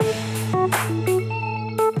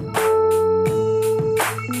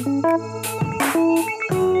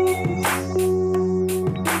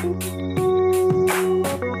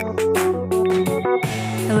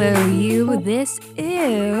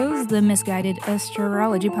Misguided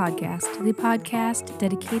Astrology Podcast, the podcast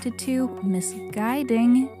dedicated to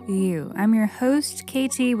misguiding you. I'm your host,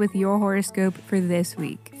 KT, with your horoscope for this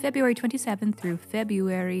week, February 27th through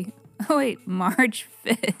March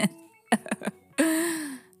 5th,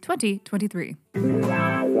 2023.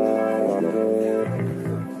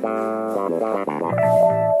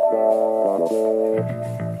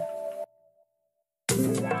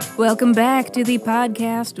 Welcome back to the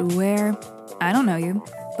podcast where I don't know you,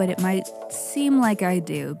 but it might seem like I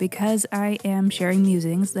do because I am sharing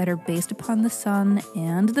musings that are based upon the sun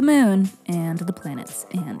and the moon and the planets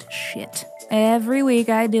and shit. Every week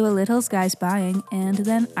I do a little sky spying and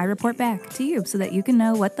then I report back to you so that you can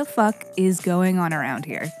know what the fuck is going on around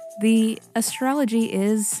here. The astrology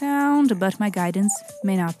is sound, but my guidance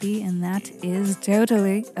may not be, and that is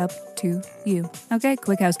totally up to you. Okay,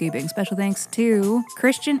 quick housekeeping. Special thanks to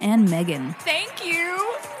Christian and Megan. Thank you!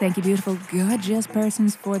 Thank you, beautiful, gorgeous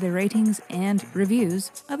persons, for the ratings and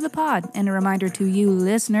reviews of the pod. And a reminder to you,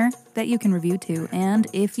 listener, that you can review too. And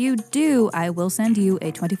if you do, I will send you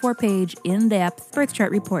a 24-page, in-depth birth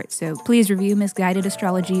chart report. So please review Misguided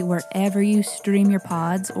Astrology wherever you stream your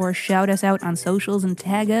pods, or shout us out on socials and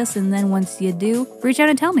tag us. And then once you do, reach out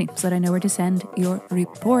and tell me so that I know where to send your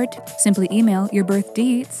report. Simply email your birth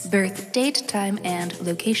dates, birth date, time, and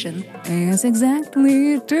location. Yes,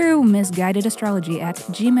 exactly, to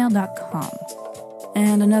misguidedastrology@gmail.com.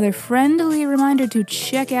 And another friendly reminder to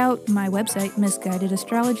check out my website,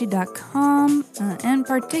 misguidedastrology.com, and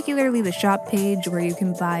particularly the shop page where you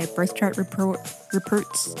can buy birth chart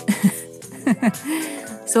reports,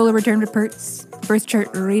 solar return reports, birth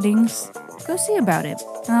chart readings. Go see about it.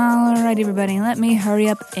 Alright, everybody, let me hurry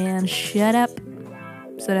up and shut up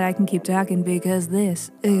so that I can keep talking, because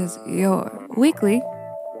this is your weekly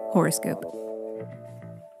horoscope.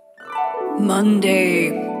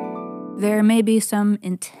 Monday. There may be some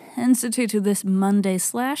intensity to this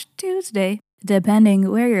Monday/Tuesday,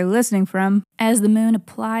 depending where you're listening from, as the moon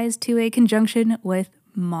applies to a conjunction with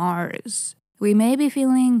Mars. We may be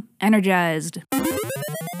feeling energized.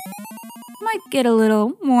 Might get a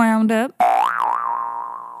little wound up.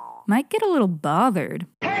 Might get a little bothered.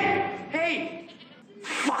 Hey!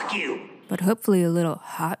 Fuck you! But hopefully a little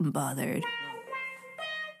hot and bothered.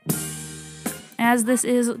 As this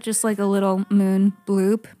is just like a little moon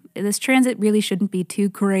bloop, this transit really shouldn't be too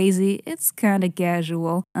crazy. It's kind of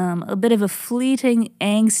casual. A bit of a fleeting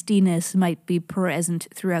angstiness might be present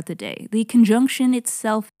throughout the day. The conjunction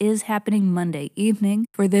itself is happening Monday evening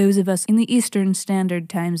for those of us in the Eastern Standard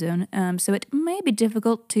Time Zone, so it may be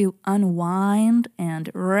difficult to unwind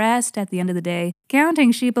and rest at the end of the day.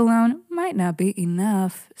 Counting sheep alone might not be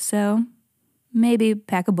enough, so maybe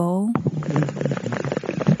pack a bowl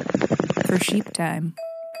for sheep time.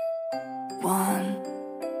 1,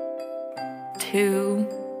 2,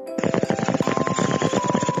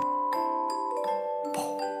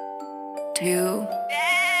 2.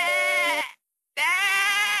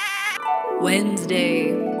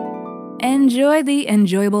 Wednesday. Enjoy the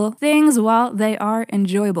enjoyable things while they are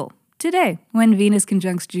enjoyable. Today, when Venus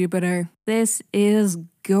conjuncts Jupiter, this is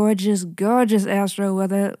gorgeous, gorgeous astro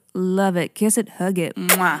weather. Love it. Kiss it, hug it.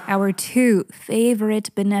 Mwah. Our two favorite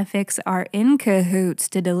benefics are in cahoots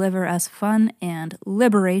to deliver us fun and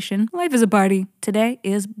liberation. Life is a party. Today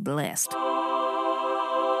is blessed.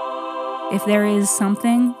 If there is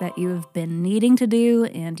something that you have been needing to do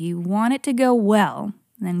and you want it to go well,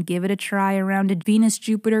 then give it a try around a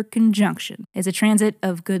Venus-Jupiter conjunction. It's a transit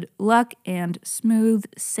of good luck and smooth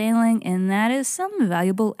sailing, and that is some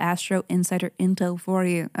valuable astro insider info for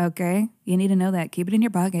you, okay? You need to know that. Keep it in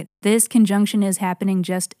your pocket. This conjunction is happening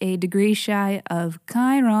just a degree shy of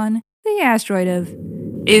Chiron, the asteroid of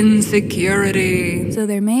insecurity. So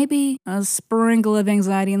there may be a sprinkle of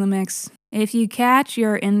anxiety in the mix. If you catch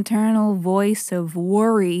your internal voice of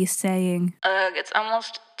worry saying, "Ugh, it's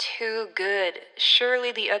almost too good.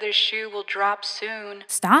 Surely the other shoe will drop soon."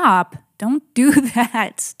 Stop. Don't do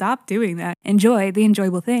that. Stop doing that. Enjoy the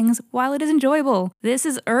enjoyable things while it is enjoyable. This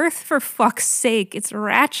is Earth, for fuck's sake. It's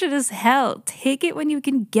ratchet as hell. Take it when you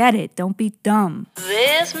can get it. Don't be dumb.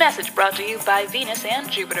 This message brought to you by Venus and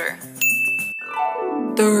Jupiter.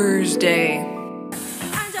 Thursday.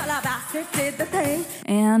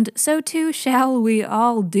 And so too shall we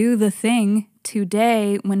all do the thing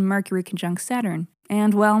today when Mercury conjuncts Saturn.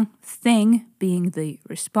 And well, thing being the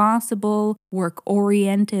responsible,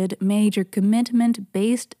 work-oriented, major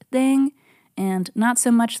commitment-based thing, and not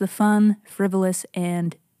so much the fun, frivolous,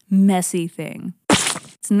 and messy thing.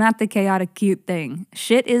 It's not the chaotic cute thing.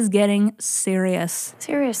 Shit is getting serious.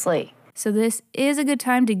 Seriously. So this is a good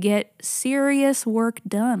time to get serious work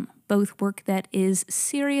done. Both work that is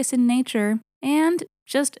serious in nature and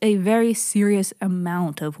just a very serious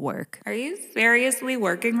amount of work. Are you seriously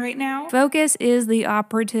working right now? Focus is the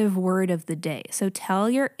operative word of the day, so tell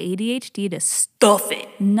your ADHD to stuff it.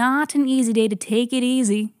 Not an easy day to take it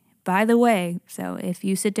easy, by the way, so if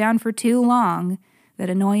you sit down for too long, that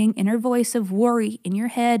annoying inner voice of worry in your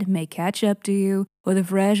head may catch up to you with a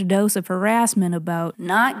fresh dose of harassment about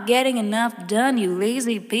not getting enough done, you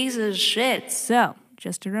lazy piece of shit. So,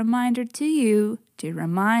 just a reminder to you to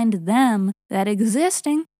remind them that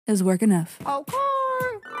existing is work enough.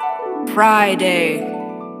 Okay. Friday.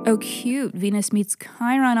 Oh, cute. Venus meets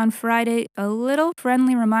Chiron on Friday. A little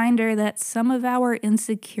friendly reminder that some of our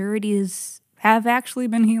insecurities have actually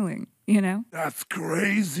been healing. That's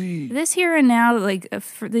crazy. This here and now,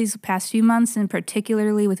 for these past few months, and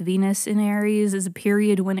particularly with Venus in Aries, is a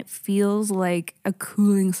period when it feels like a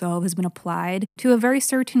cooling salve has been applied to a very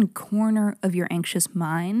certain corner of your anxious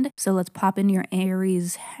mind. So let's pop in your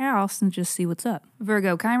Aries house and just see what's up.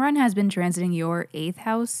 Virgo, Chiron has been transiting your 8th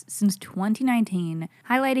house since 2019,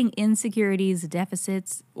 highlighting insecurities,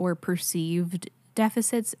 deficits, or perceived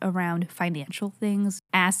deficits around financial things,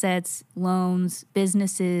 assets, loans,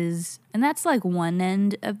 businesses, and that's like one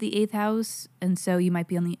end of the 8th house, and so you might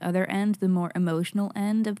be on the other end, the more emotional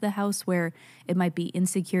end of the house, where it might be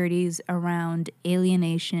insecurities around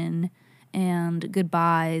alienation and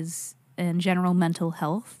goodbyes and general mental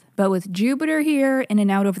health. But with Jupiter here in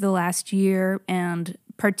and out over the last year, and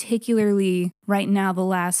particularly right now the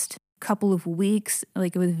last couple of weeks,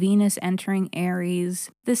 like with Venus entering Aries,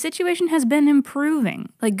 the situation has been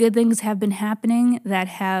improving. Like good things have been happening that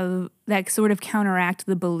sort of counteract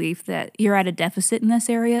the belief that you're at a deficit in this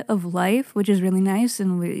area of life, which is really nice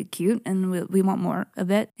and really cute, and we want more of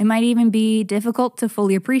it. It might even be difficult to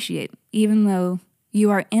fully appreciate, even though you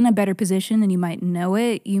are in a better position and you might know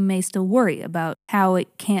it, you may still worry about how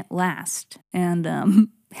it can't last. And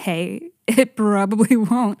hey, it probably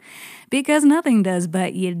won't, because nothing does,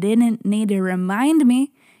 but you didn't need to remind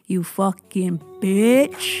me, you fucking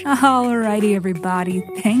bitch. Alrighty, everybody,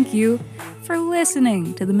 thank you for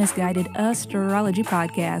listening to the Misguided Astrology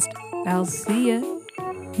Podcast. I'll see you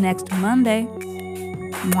next Monday.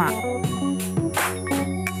 Mwah.